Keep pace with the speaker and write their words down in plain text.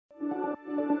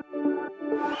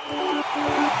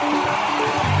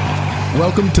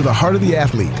Welcome to the Heart of the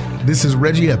Athlete. This is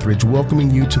Reggie Etheridge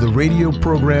welcoming you to the radio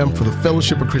program for the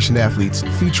Fellowship of Christian Athletes,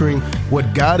 featuring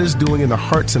what God is doing in the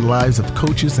hearts and lives of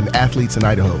coaches and athletes in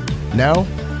Idaho. Now,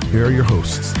 here are your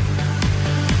hosts.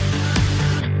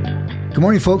 Good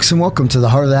morning, folks, and welcome to the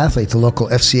Heart of the Athlete, the local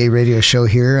FCA radio show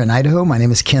here in Idaho. My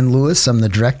name is Ken Lewis. I'm the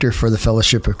director for the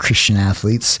Fellowship of Christian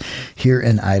Athletes here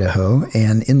in Idaho.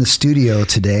 And in the studio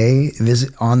today,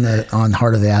 on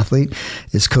Heart of the Athlete,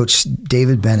 is Coach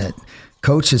David Bennett.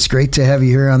 Coach, it's great to have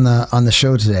you here on the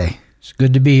show today. It's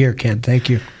good to be here, Ken. Thank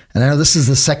you. And I know this is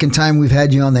the second time we've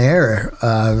had you on the air,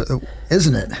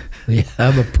 isn't it? Yeah,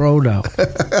 I'm a pro now.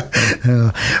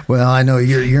 Well, I know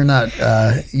you're not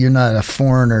a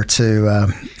foreigner to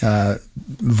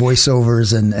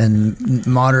voiceovers and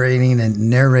moderating and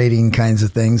narrating kinds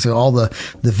of things. All the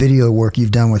video work you've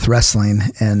done with wrestling,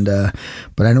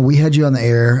 but I know we had you on the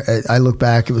air. I look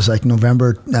back; it was like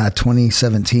November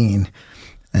 2017.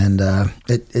 And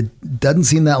it doesn't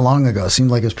seem that long ago. It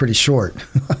seemed like it was pretty short.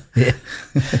 Yeah,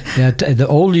 the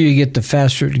older you get, the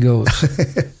faster it goes.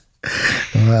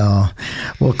 Well,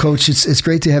 Coach, it's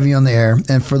great to have you on the air.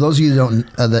 And for those of you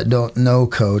that don't know,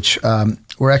 Coach,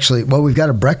 we've got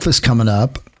a breakfast coming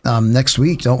up next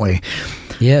week, don't we?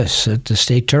 Yes, at the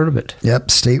state tournament.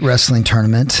 Yep, state wrestling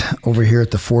tournament over here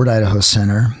at the Ford Idaho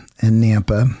Center in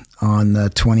Nampa on the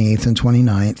 28th and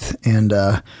 29th. And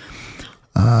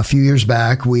a few years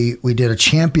back, we did a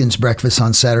champions breakfast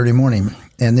on Saturday morning,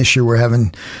 and this year we're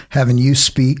having you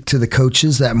speak to the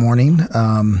coaches that morning.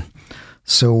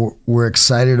 So we're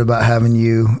excited about having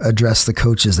you address the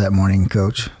coaches that morning,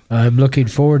 Coach. I'm looking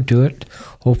forward to it.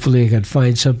 Hopefully I can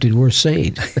find something worth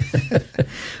saying.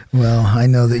 Well, I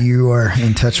know that you are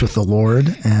in touch with the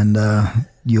Lord, and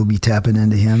you'll be tapping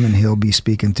into Him, and He'll be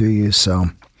speaking through you. So,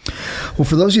 well,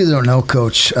 for those of you that don't know,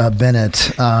 Coach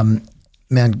Bennett,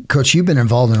 man, Coach, you've been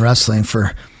involved in wrestling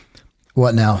for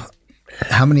what now?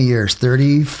 How many years?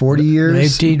 30, 40 years?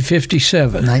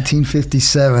 1957.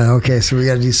 1957. Okay, so we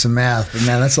got to do some math. But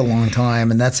man, that's a long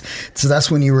time. And that's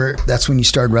when you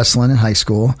started wrestling in high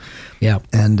school. Yeah.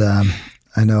 And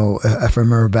I know if I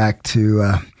remember back to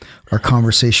our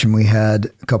conversation we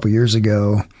had a couple years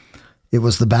ago, it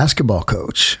was the basketball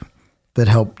coach that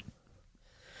helped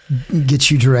get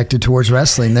you directed towards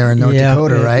wrestling there in North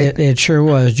Dakota, right? It sure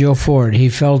was. Joe Ford. He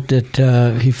felt that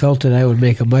I would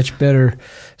make a much better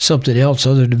something else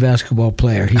other than a basketball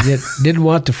player. He didn't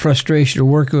want the frustration of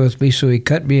working with me, so he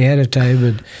cut me ahead of time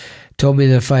and told me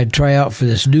that if I'd try out for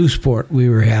this new sport we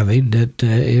were having, that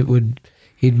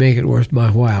he'd make it worth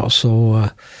my while.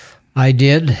 So I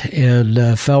did,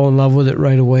 and fell in love with it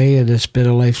right away, and it's been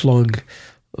a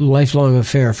lifelong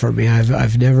affair for me.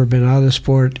 I've never been out of the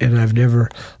sport, and I've never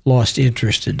lost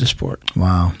interest in the sport.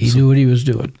 Wow. He knew what he was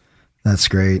doing. That's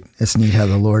great. It's neat how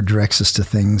the Lord directs us to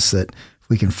things that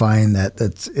we can find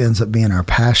that ends up being our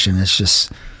passion. It's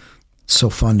just so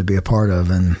fun to be a part of.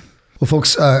 And well,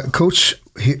 folks, Coach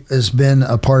has been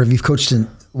a part of, you've coached in,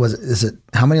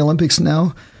 how many Olympics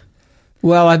now?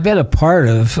 Well, I've been a part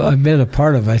of, I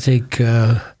think,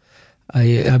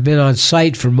 I've been on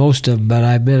site for most of them, but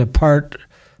I've been a part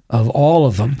of all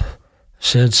of them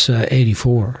since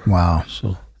 84. Wow.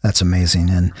 So that's amazing.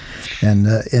 And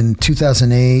in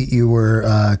 2008, you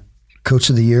were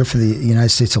Coach of the Year for the United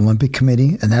States Olympic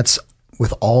Committee, and that's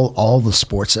with all the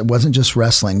sports. It wasn't just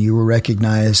wrestling. You were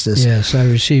recognized as... Yes, I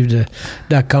received a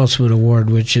Doc Councilman Award,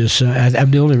 which is...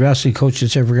 I'm the only wrestling coach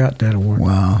that's ever gotten that award.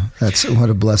 Wow. What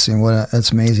a blessing.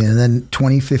 That's amazing. And then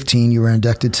 2015, you were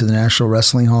inducted to the National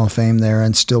Wrestling Hall of Fame there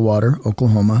in Stillwater,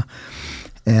 Oklahoma.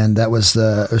 And that was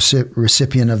the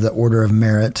recipient of the Order of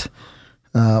Merit.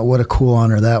 What a cool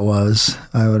honor that was,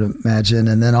 I would imagine.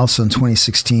 And then also in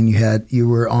 2016, you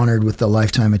were honored with the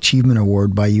Lifetime Achievement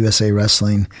Award by USA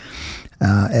Wrestling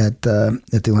at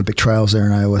the Olympic Trials there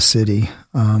in Iowa City.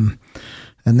 And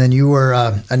then you were,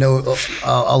 I know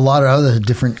a lot of other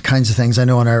different kinds of things. I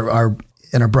know in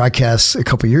our broadcast a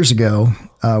couple of years ago,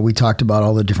 we talked about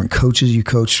all the different coaches you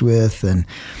coached with, and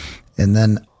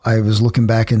then I was looking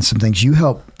back in some things. You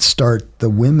helped start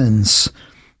the women's.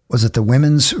 Was it the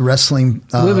women's wrestling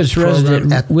women's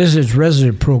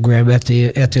resident program at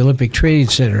the Olympic Training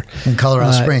Center in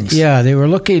Colorado Springs? Yeah, they were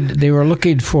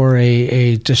looking for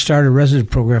to start a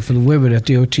resident program for the women at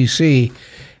the OTC,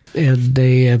 and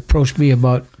they approached me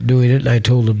about doing it, and I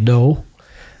told them no.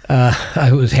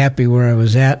 I was happy where I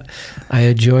was at. I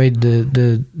enjoyed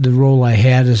the role I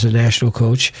had as a national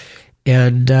coach,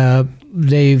 and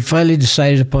they finally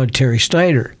decided upon Terry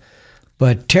Snyder.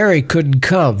 But Terry couldn't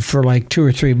come for like 2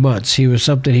 or 3 months. He was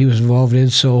involved in.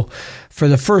 So for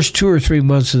the first 2 or 3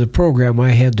 months of the program,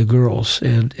 I had the girls,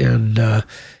 and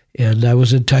And I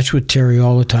was in touch with Terry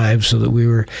all the time so that we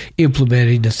were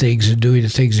implementing the things and doing the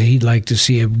things that he'd like to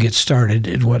see him get started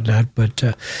and whatnot. But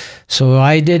so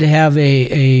I did have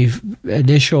a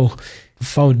initial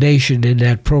foundation in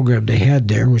that program they had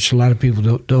there, which a lot of people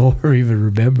don't know or even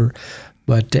remember.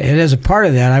 But and as a part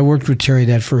of that, I worked with Terry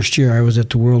that first year. I was at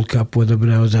the World Cup with him,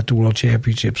 and I was at the World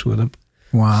Championships with him.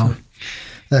 Wow, so.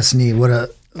 That's neat. What a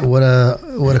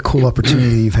cool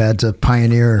opportunity you've had to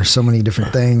pioneer so many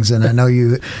different things. And I know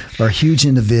you are huge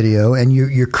into video, and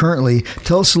you're currently,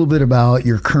 tell us a little bit about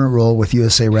your current role with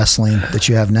USA Wrestling that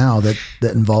you have now that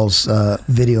involves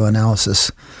video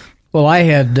analysis. Well,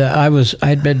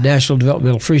 I'd been national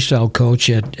developmental freestyle coach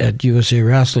at USA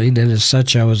Wrestling, and as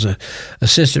such, I was an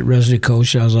assistant resident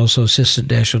coach. I was also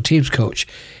assistant national teams coach.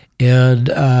 And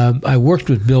I worked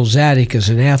with Bill Zadig as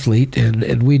an athlete,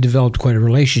 and we developed quite a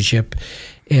relationship.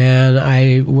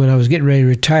 And when I was getting ready to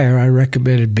retire, I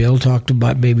recommended Bill, talked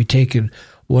about maybe taking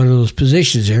one of those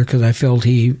positions there because I felt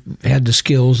he had the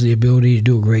skills, the ability to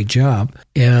do a great job.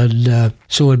 And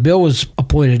so when Bill was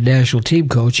appointed national team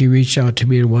coach, he reached out to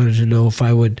me and wanted to know if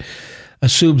I would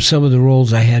assume some of the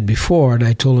roles I had before, and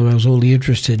I told him I was only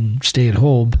interested in staying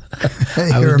home.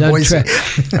 I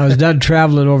was done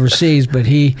traveling overseas, but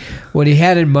what he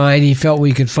had in mind, he felt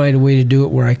we could find a way to do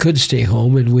it where I could stay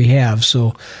home, and we have.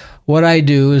 So what I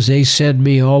do is they send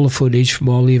me all the footage from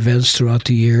all the events throughout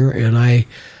the year, and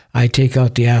I take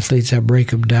out the athletes, I break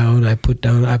them down, I put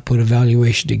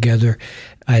evaluation together.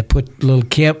 I put little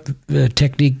camp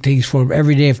technique things for them.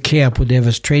 Every day of camp, when they have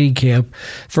a training camp,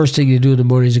 first thing they do in the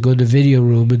morning is they go in the video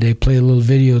room and they play a little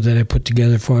video that I put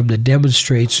together for them that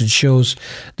demonstrates and shows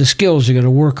the skills they're going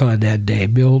to work on that day.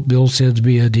 Bill sends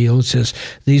me a deal and says,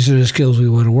 these are the skills we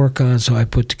want to work on, so I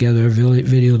put together a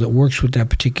video that works with that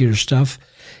particular stuff.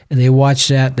 And they watch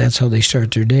that, and that's how they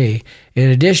start their day. In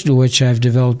addition to which, I've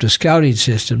developed a scouting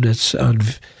system that's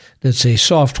a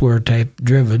software type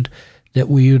driven that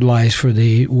we utilize for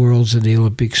the Worlds and the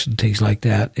Olympics and things like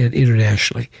that, and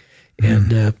internationally.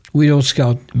 And we don't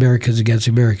scout Americans against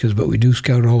Americans, but we do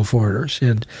scout all the foreigners.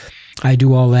 And I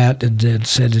do all that and then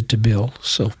send it to Bill.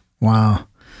 So wow,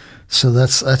 so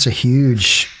that's a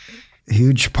huge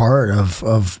part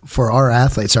of for our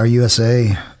athletes, our U.S.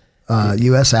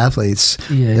 athletes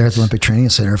there at the Olympic Training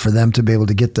Center, for them to be able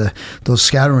to get those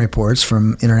scouting reports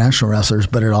from international wrestlers,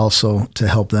 but it also to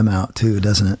help them out too,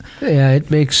 doesn't it? Yeah,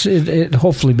 it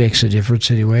hopefully makes a difference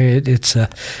anyway.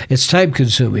 It's time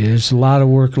consuming. It's a lot of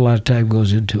work, a lot of time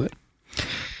goes into it.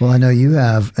 Well, I know you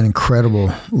have an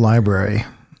incredible library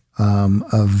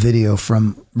of video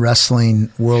from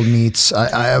wrestling world meets.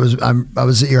 I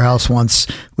was at your house once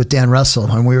with Dan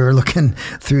Russell, and we were looking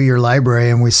through your library,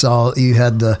 and we saw you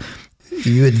had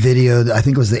videoed, I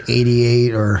think it was the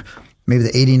 88 or maybe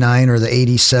the 89 or the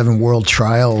 87 world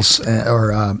trials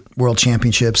or world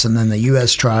championships, and then the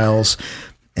U.S. trials.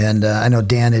 And I know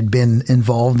Dan had been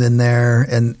involved in there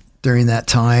and during that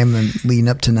time and leading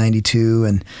up to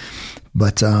 92.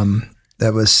 But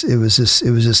it was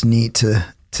just neat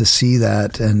to see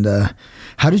that. And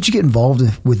how did you get involved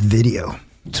with video?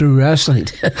 Through wrestling.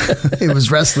 It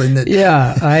was wrestling that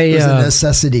it was a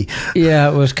necessity. Yeah,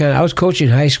 it was I was coaching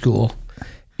high school,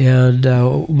 and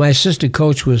my assistant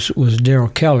coach was Darrell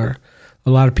Keller. A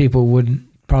lot of people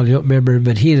probably don't remember him,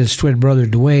 but he and his twin brother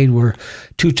Dwayne were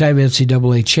two-time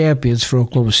NCAA champions for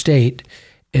Oklahoma State.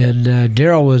 And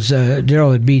Darrell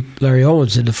had beat Larry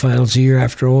Owens in the finals a year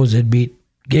after Owens had beat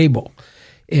Gable.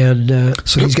 And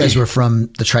so these guys were from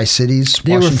the Tri-Cities,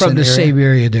 they Washington were from the same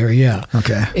area there, yeah.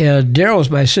 Okay. And Darrell was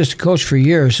my assistant coach for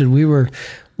years, and we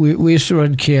used to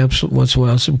run camps once in a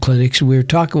while, some clinics, and we were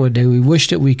talking one day, we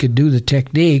wished that we could do the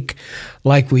technique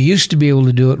like we used to be able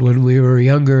to do it when we were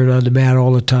younger and on the mat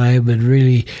all the time, and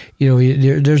really,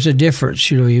 there's a difference.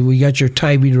 We got your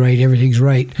timing right, everything's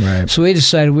right. So we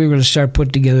decided we were going to start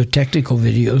putting together technical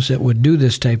videos that would do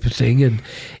this type of thing,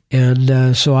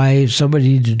 and so somebody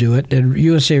needed to do it. And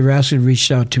USA Wrestling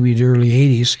reached out to me in the early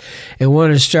 80s and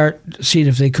wanted to start seeing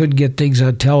if they couldn't get things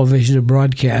on television and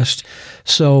broadcast.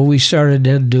 So we started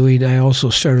then I also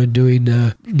started doing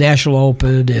National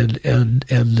Open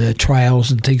and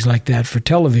trials and things like that for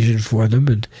television for them.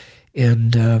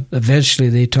 And eventually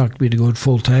they talked me to going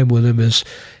full-time with them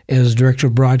as director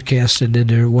of broadcast, and then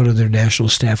they're one of their national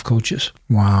staff coaches.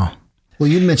 Wow. Well,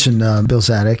 you mentioned Bill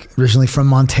Zadig, originally from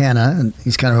Montana, and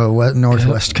he's kind of a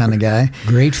Northwest kind of guy.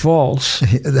 Great Falls.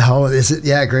 How is it?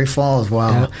 Yeah, Great Falls.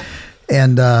 Wow.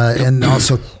 Yeah. And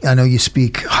also, I know you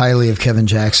speak highly of Kevin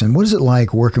Jackson. What is it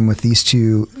like working with these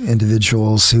two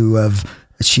individuals who have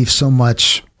achieved so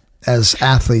much as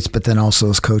athletes, but then also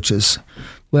as coaches?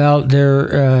 Well,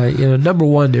 they're number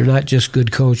one, they're not just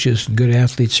good coaches and good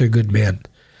athletes; they're good men.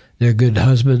 They're good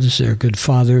husbands. They're good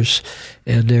fathers,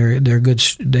 and they're good.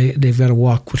 They've got to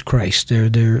walk with Christ.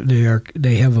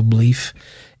 They have a belief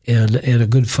and a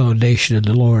good foundation in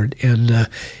the Lord, and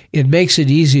it makes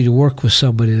it easy to work with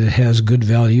somebody that has good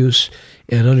values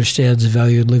and understands the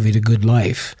value of living a good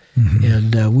life. Mm-hmm.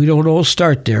 And we don't all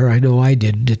start there. I know I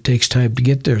didn't. It takes time to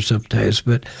get there sometimes,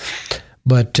 but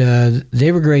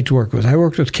they were great to work with. I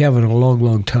worked with Kevin a long,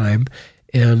 long time,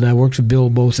 and I worked with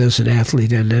Bill both as an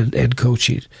athlete and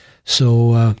coaching.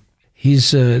 So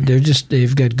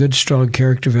they've got good, strong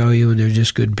character value, and they're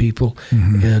just good people,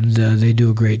 mm-hmm. and they do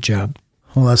a great job.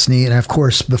 Well, that's neat. And of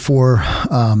course, before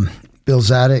Bill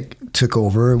Zadek took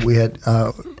over, we had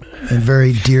a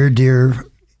very dear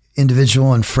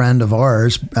individual and friend of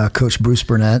ours, Coach Bruce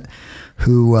Bennett,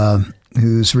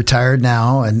 who's retired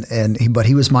now, but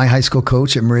he was my high school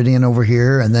coach at Meridian over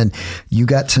here, and then you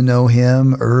got to know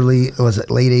him late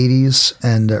 80s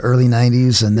and early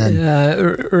 90s, and then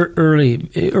early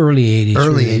 80s. Early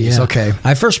really, 80s, yeah. okay.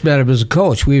 I first met him as a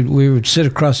coach. We would sit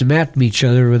across the mat from each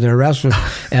other with our wrestlers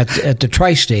at the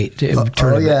Tri-State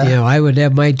tournament. Yeah. You know, I would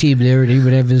have my team there, and he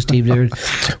would have his team there.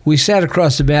 We sat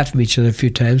across the mat from each other a few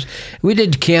times. We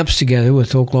did camps together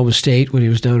with Oklahoma State when he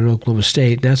was down at Oklahoma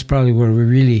State. That's probably where we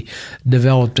really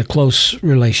developed a close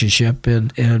relationship,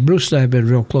 and Bruce and I have been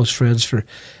real close friends for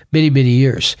many, many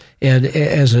years. And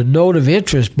as a note of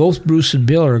interest, both Bruce and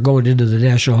Bill are going into the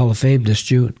National Hall of Fame this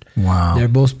June. Wow. They're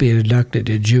both being inducted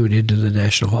in June into the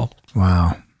National Hall.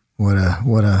 Wow. What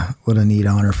a neat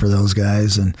honor for those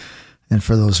guys and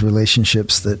for those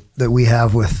relationships that we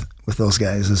have with those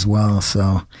guys as well.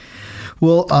 So,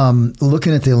 well,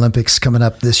 looking at the Olympics coming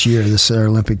up this year, this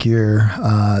Olympic year,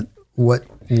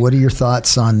 what are your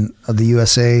thoughts on the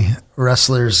USA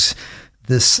wrestlers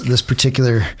this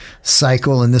particular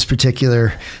cycle and this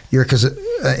particular year? Because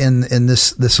in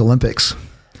this Olympics.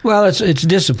 Well, it's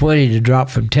disappointing to drop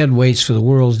from 10 weights for the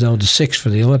Worlds down to 6 for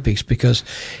the Olympics, because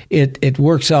it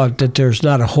works out that there's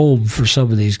not a home for some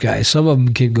of these guys. Some of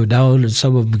them can go down and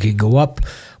some of them can go up.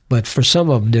 But for some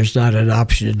of them, there's not an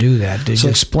option to do that.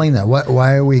 Explain that.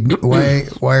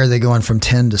 Why are they going from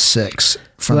 10 to 6?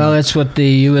 Well, that's what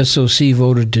the USOC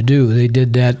voted to do. They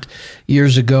did that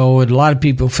years ago, and a lot of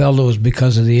people felt it was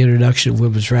because of the introduction of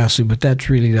women's wrestling, but that's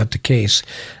really not the case.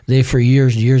 They, for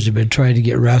years and years, have been trying to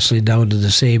get wrestling down to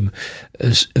the same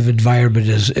environment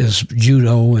as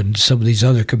judo and some of these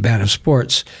other combative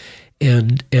sports,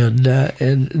 and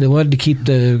they wanted to keep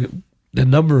the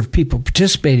number of people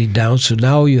participating down, so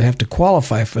now you have to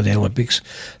qualify for the Olympics.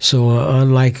 So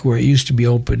unlike where it used to be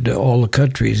open to all the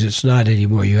countries, it's not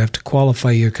anymore. You have to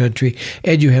qualify your country,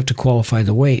 and you have to qualify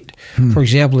the weight. For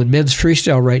example, in men's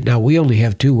freestyle right now, we only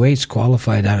have 2 weights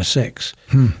qualified out of 6.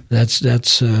 That's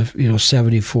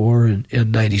 74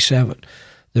 and 97.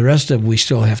 The rest of them we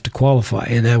still have to qualify,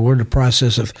 and we're in the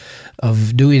process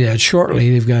of doing that shortly.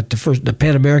 They've got the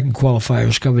Pan American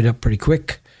qualifiers coming up pretty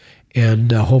quick.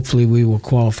 And hopefully we will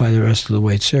qualify the rest of the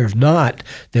weights there. If not,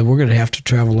 then we're going to have to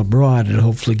travel abroad and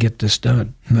hopefully get this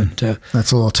done. But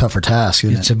that's a little tougher task,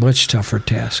 isn't it? It's a much tougher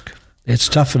task. It's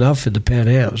tough enough in the Pan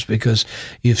Ams because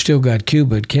you've still got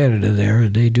Cuba and Canada there,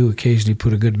 and they do occasionally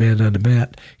put a good man on the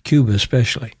mat, Cuba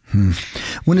especially.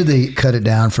 When did they cut it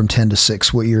down from 10 to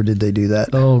 6? What year did they do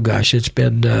that? Oh, gosh, it's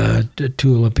been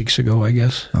 2 Olympics ago, I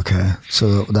guess. Okay,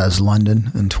 so that was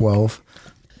London in 12.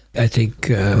 I think,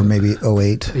 or maybe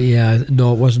 08. Yeah,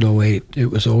 no, it wasn't 08. It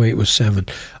was 08 was 7.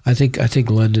 I think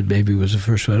London maybe was the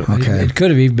first one. Okay, it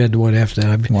could have even been the one after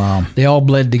that. Wow, they all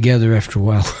blend together after a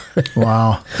while.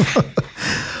 Wow.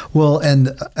 Well, and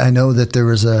I know that there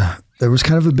was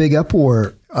kind of a big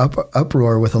uproar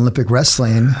with Olympic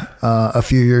wrestling a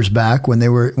few years back when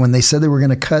they said they were going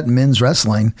to cut men's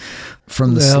wrestling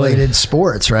from the slated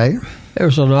sports, right? There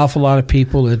was an awful lot of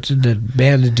people that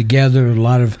banded together. A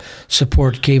lot of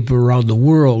support came from around the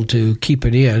world to keep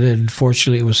it in, and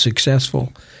fortunately it was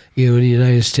successful. In the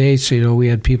United States, we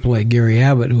had people like Gary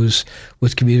Abbott, who was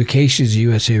with Communications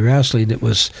USA Wrestling, that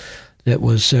was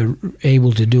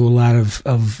able to do a lot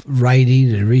of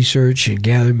writing and research and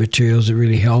gathering materials that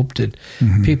really helped. And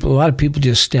a lot of people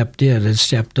just stepped in and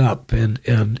stepped up, and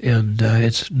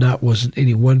wasn't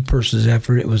any one person's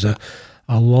effort. It was a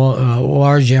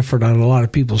large effort on a lot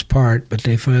of people's part, but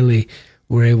they finally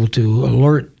were able to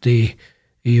alert the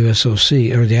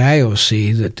USOC or the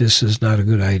IOC that this is not a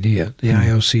good idea. The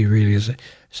IOC really is.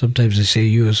 Sometimes they say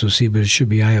USOC, but it should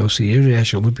be IOC. The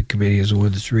International Olympic Committee is the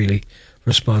one that's really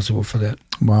responsible for that.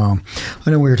 Wow. I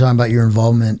know we were talking about your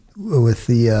involvement with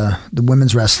the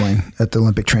women's wrestling at the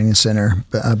Olympic Training Center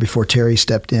before Terry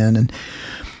stepped in, and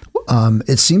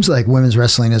it seems like women's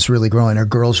wrestling is really growing, or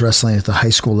girls wrestling at the high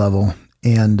school level.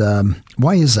 And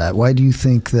why is that? Why do you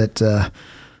think that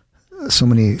so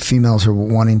many females are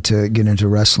wanting to get into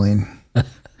wrestling?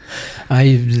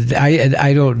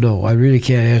 I don't know. I really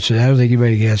can't answer that. I don't think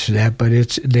anybody can answer that. But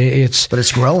it's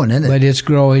growing, isn't it? But it's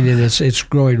growing, and it's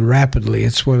growing rapidly.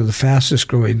 It's one of the fastest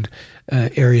growing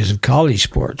areas of college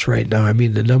sports right now. I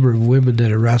mean, the number of women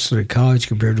that are wrestling in college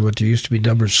compared to what there used to be,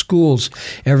 number of schools.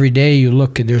 Every day you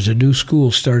look and there's a new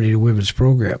school starting a women's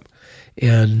program.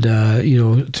 And,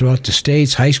 throughout the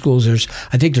states, high schools,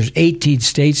 I think there's 18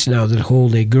 states now that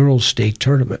hold a girls' state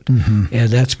tournament. Mm-hmm. And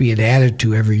that's being added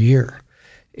to every year.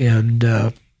 And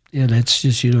it's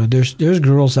just, there's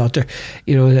girls out there.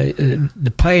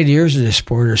 The pioneers of this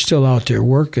sport are still out there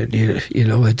working.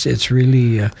 It's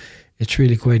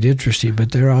really quite interesting.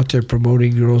 But they're out there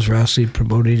promoting girls wrestling,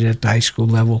 promoting it at the high school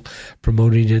level,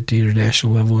 promoting it at the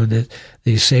international level. And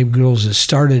these same girls that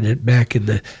started it back in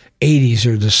the 80s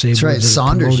are the same. That's right.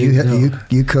 Saunders, you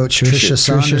coach Tricia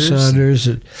Saunders,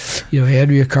 and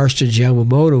Andrea Karsten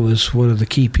Yamamoto was one of the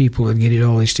key people in getting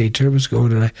all these state tournaments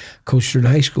going, and I coached her in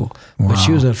high school. Wow. But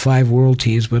she was on 5 world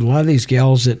teams. But a lot of these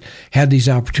gals that had these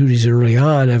opportunities early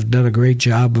on have done a great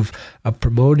job of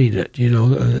promoting it.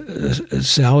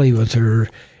 Sally with her.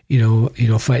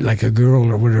 Fight like a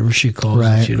girl or whatever she calls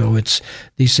it. It's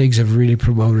these things have really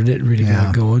promoted it and really got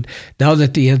it going. Now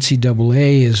that the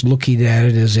NCAA is looking at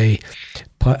it as a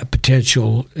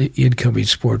potential incoming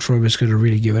sport for them, it's going to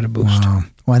really give it a boost. Wow.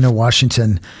 Well, I know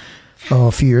Washington,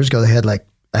 a few years ago, they had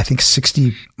I think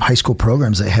 60 high school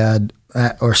programs that had,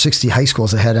 or 60 high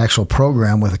schools that had actual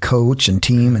program with a coach and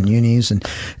team and unis, and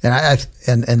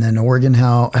then Oregon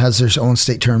has their own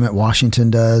state tournament. Washington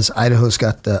does. Idaho's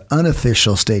got the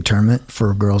unofficial state tournament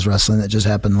for girls wrestling that just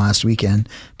happened last weekend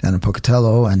down in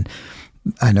Pocatello, and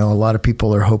I know a lot of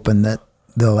people are hoping that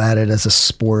they'll add it as a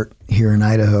sport here in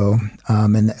Idaho,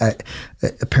 and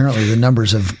apparently the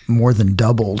numbers have more than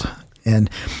doubled. And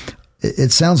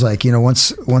it sounds like,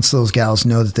 once those gals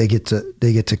know that they get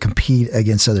to compete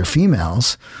against other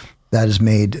females, that has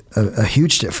made a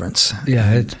huge difference.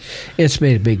 Yeah, it's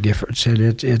made a big difference, and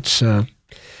it's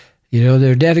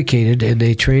they're dedicated and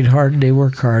they train hard and they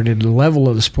work hard, and the level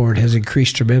of the sport has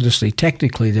increased tremendously.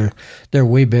 Technically, they're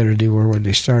way better than they were when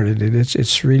they started, and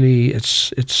it's really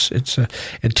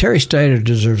and Terry Steiner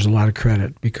deserves a lot of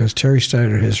credit, because Terry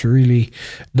Steiner has really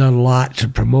done a lot to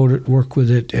promote it, work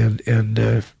with it,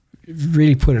 and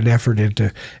really put an effort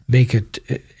into make it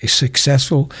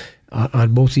successful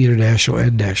on both the international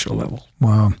and national level.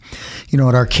 Wow. At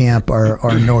our camp,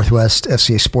 our Northwest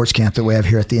FCA sports camp that we have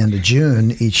here at the end of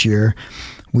June each year,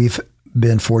 we've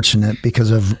been fortunate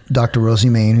because of Dr. Rosie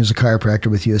Main, who's a chiropractor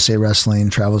with USA Wrestling,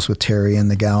 travels with Terry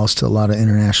and the gals to a lot of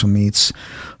international meets.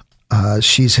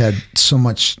 She's had so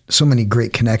many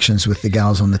great connections with the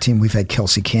gals on the team. We've had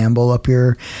Kelsey Campbell up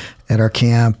here at our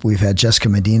camp. We've had Jessica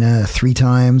Medina 3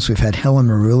 times. We've had Helen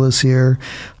Maroulas here.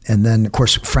 And then, of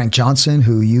course, Frank Johnson,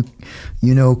 who you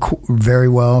know very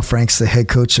well. Frank's the head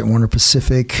coach at Warner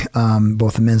Pacific,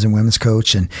 both the men's and women's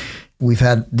coach. And we've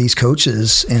had these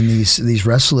coaches and these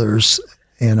wrestlers,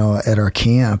 at our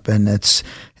camp, and it's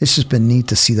just been neat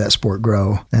to see that sport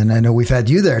grow. And I know we've had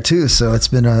you there too, so it's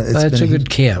been a good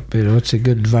camp. It's a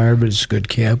good environment. It's a good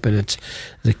camp, and it's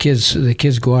the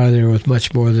kids go out of there with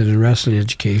much more than a wrestling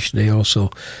education. They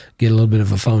also get a little bit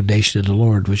of a foundation in the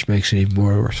Lord, which makes it even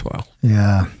more worthwhile.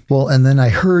 Yeah. Well, and then I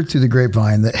heard through the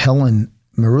grapevine that Helen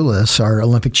Maroulas, our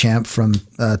Olympic champ from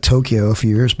Tokyo a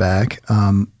few years back,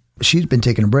 she's been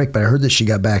taking a break, but I heard that she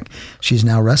got back. She's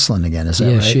now wrestling again. Is that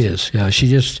right? Yeah, she is. Yeah, she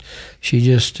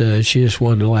just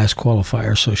won the last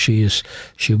qualifier, so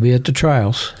she'll be at the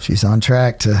trials. She's on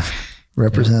track to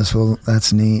represent us. Well,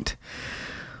 that's neat.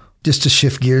 Just to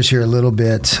shift gears here a little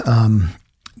bit,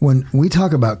 when we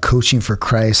talk about coaching for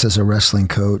Christ as a wrestling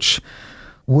coach,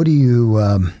 what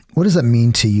does that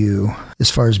mean to you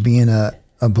as far as being a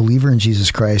believer in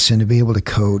Jesus Christ and to be able to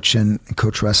coach and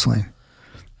coach wrestling?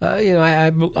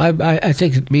 I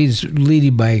think it means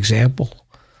leading by example.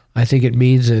 I think it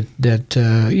means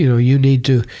that you need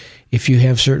to, if you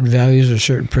have certain values or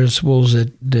certain principles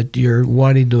that you're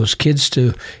wanting those kids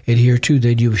to adhere to,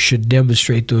 then you should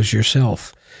demonstrate those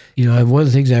yourself. One of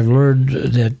the things I've learned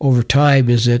that over time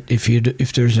is that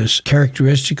if there's a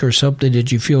characteristic or something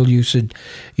that you feel you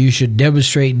should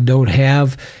demonstrate and don't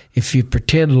have, if you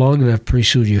pretend long enough, pretty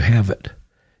soon you have it.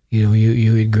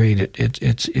 You ingrain it.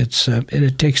 It's and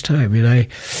it takes time. And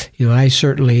I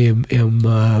certainly am.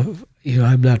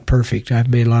 I'm not perfect. I've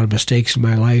made a lot of mistakes in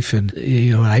my life, and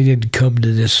I didn't come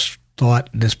to this thought,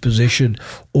 this position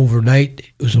overnight.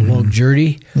 It was a long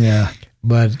journey. Yeah.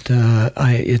 But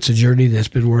it's a journey that's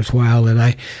been worthwhile,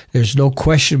 and there's no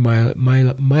question in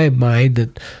my mind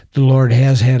that the Lord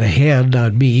has had a hand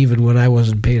on me even when I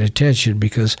wasn't paying attention,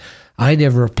 because I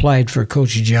never applied for a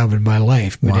coaching job in my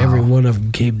life, but every one of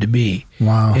them came to me.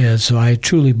 Wow. And so I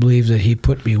truly believe that he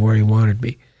put me where he wanted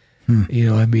me.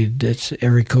 That's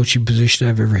every coaching position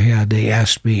I've ever had. They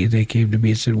asked me, they came to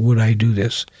me and said, would I do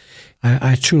this?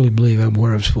 I truly believe I'm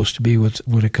where I'm supposed to be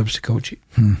when it comes to coaching.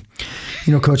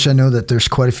 Coach, I know that there's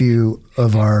quite a few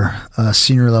of our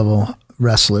senior level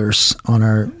wrestlers on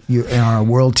our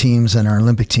world teams and our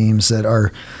Olympic teams that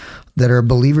are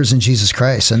believers in Jesus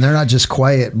Christ, and they're not just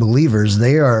quiet believers;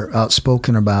 they are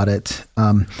outspoken about it.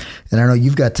 And I know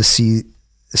you've got to see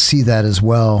that as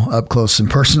well, up close and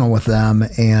personal with them.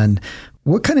 And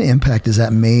what kind of impact has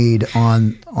that made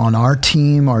on our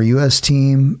team, our U.S.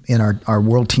 team, and our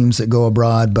world teams that go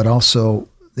abroad, but also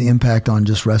the impact on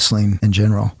just wrestling in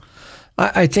general?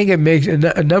 I think it makes,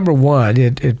 number one,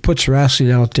 it puts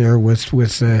wrestling out there with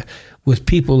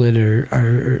people that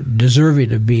are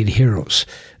deserving of being heroes.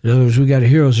 In other words, we got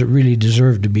heroes that really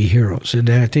deserve to be heroes, and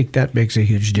I think that makes a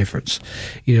huge difference.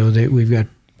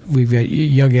 We've got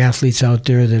young athletes out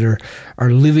there that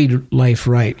are living life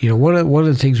right. One of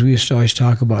the things we used to always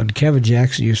talk about, and Kevin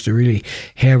Jackson used to really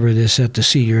hammer this at the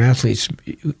senior athletes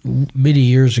many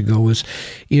years ago, was,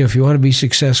 if you want to be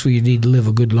successful, you need to live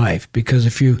a good life. Because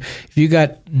if you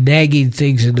got nagging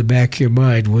things in the back of your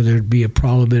mind, whether it be a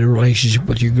problem in a relationship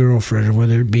with your girlfriend, or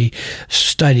whether it be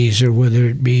studies, or whether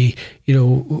it be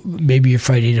maybe you're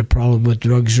fighting a problem with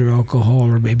drugs or alcohol,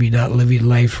 or maybe not living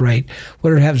life right,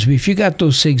 whatever it happens to be, if you got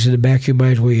those things in the back of your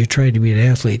mind where you're trying to be an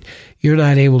athlete, you're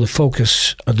not able to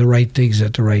focus on the right things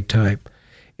at the right time.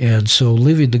 And so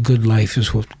living the good life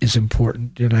is what is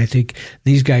important. And I think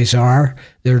these guys they're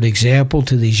an example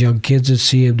to these young kids that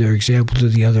see them. They're an example to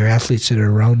the other athletes that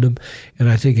are around them. And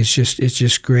I think it's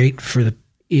just great for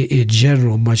in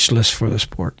general, much less for the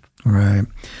sport. Right.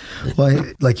 Well,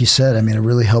 like you said, it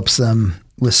really helps them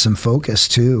with some focus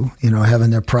too,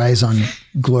 having their prize on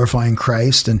glorifying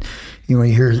Christ. And, when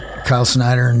you hear Kyle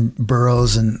Snyder and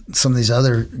Burroughs and some of these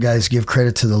other guys give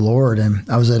credit to the Lord. And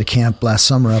I was at a camp last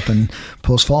summer up in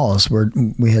Post Falls where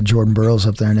we had Jordan Burroughs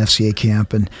up there in FCA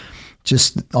camp, and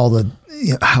just all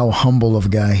how humble of a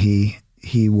guy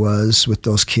he was with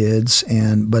those kids.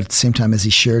 But at the same time, as he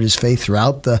shared his faith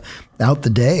throughout the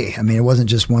day, it wasn't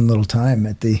just one little time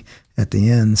at the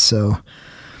end. So,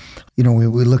 we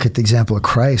look at the example of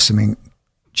Christ.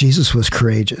 Jesus was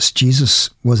courageous. Jesus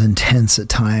was intense at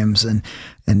times, and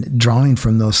drawing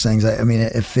from those things.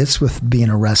 It fits with being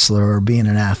a wrestler or being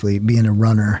an athlete, being a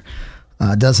runner,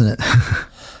 doesn't it?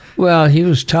 Well, he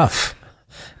was tough.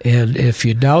 And if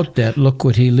you doubt that, look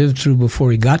what he lived through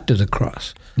before he got to the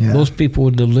cross. Yeah. Most people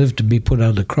wouldn't have lived to be put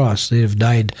on the cross. They'd have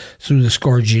died through the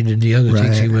scourging and the other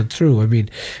things he went through.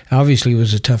 Obviously he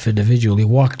was a tough individual. He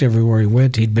walked everywhere he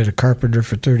went. He'd been a carpenter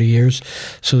for 30 years.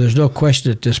 So there's no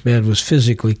question that this man was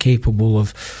physically capable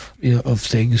of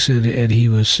things. And he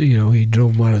was, he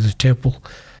drove him out of the temple.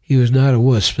 He was not a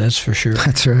wuss, that's for sure.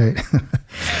 That's right.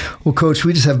 Well, Coach,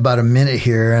 we just have about a minute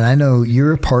here, and I know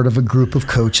you're a part of a group of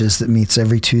coaches that meets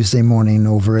every Tuesday morning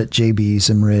over at JB's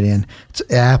in Meridian.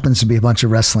 It happens to be a bunch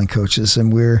of wrestling coaches,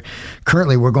 and we're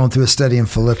going through a study in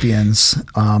Philippians.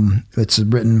 It's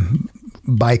written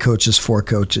by coaches for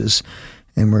coaches,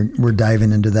 and we're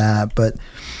diving into that. But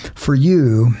for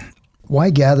you, why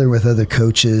gather with other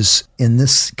coaches in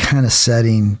this kind of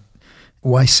setting?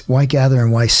 Why gather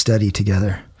and why study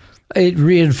together? It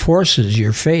reinforces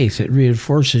your faith. It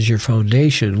reinforces your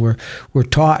foundation. We're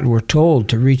taught and we're told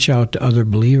to reach out to other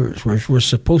believers. We're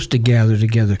supposed to gather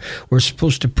together. We're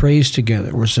supposed to praise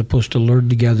together. We're supposed to learn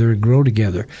together and grow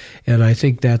together. And I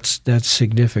think that's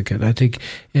significant. I think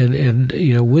and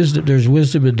wisdom. There's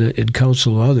wisdom in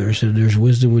counsel of others, and there's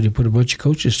wisdom when you put a bunch of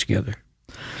coaches together.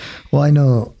 Well, I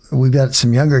know we've got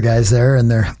some younger guys there in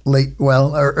their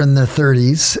or in their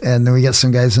 30s, and then we got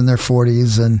some guys in their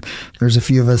 40s, and there's a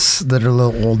few of us that are a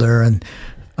little older, and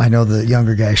I know the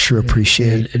younger guys sure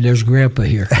appreciate. And there's Grandpa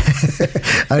here.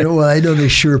 I know they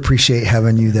sure appreciate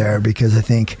having you there, because I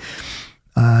think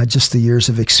just the years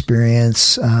of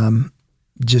experience,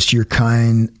 just your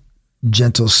kind,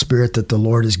 gentle spirit that the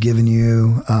Lord has given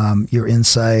you, your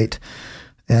insight,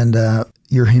 and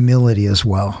your humility as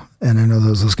well. And I know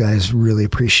those guys really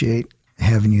appreciate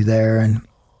having you there, and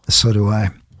so do I.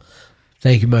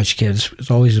 Thank you much, kids. It's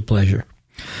always a pleasure.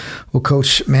 Well,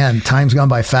 Coach, man, time's gone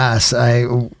by fast.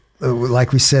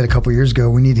 Like we said a couple of years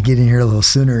ago, we need to get in here a little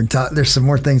sooner and talk. There's some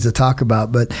more things to talk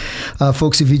about. But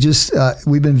folks, if you just,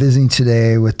 we've been visiting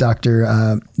today with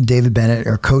Dr. David Bennett,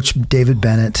 or Coach David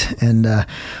Bennett, and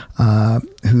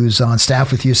who's on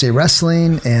staff with USA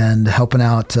Wrestling and helping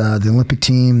out the Olympic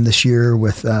team this year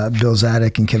with Bill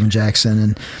Zadek and Kevin Jackson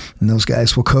and those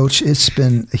guys. Well, Coach, it's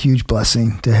been a huge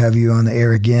blessing to have you on the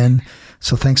air again.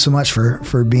 So thanks so much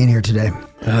for being here today.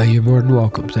 You're more than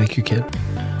welcome. Thank you, Ken.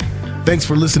 Thanks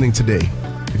for listening today.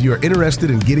 If you are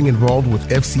interested in getting involved with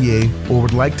FCA or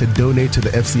would like to donate to the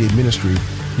FCA ministry,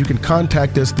 you can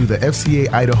contact us through the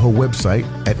FCA Idaho website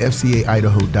at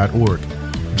fcaidaho.org.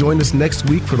 Join us next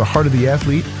week for The Heart of the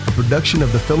Athlete, a production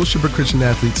of the Fellowship of Christian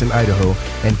Athletes in Idaho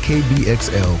and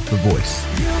KBXL, The Voice.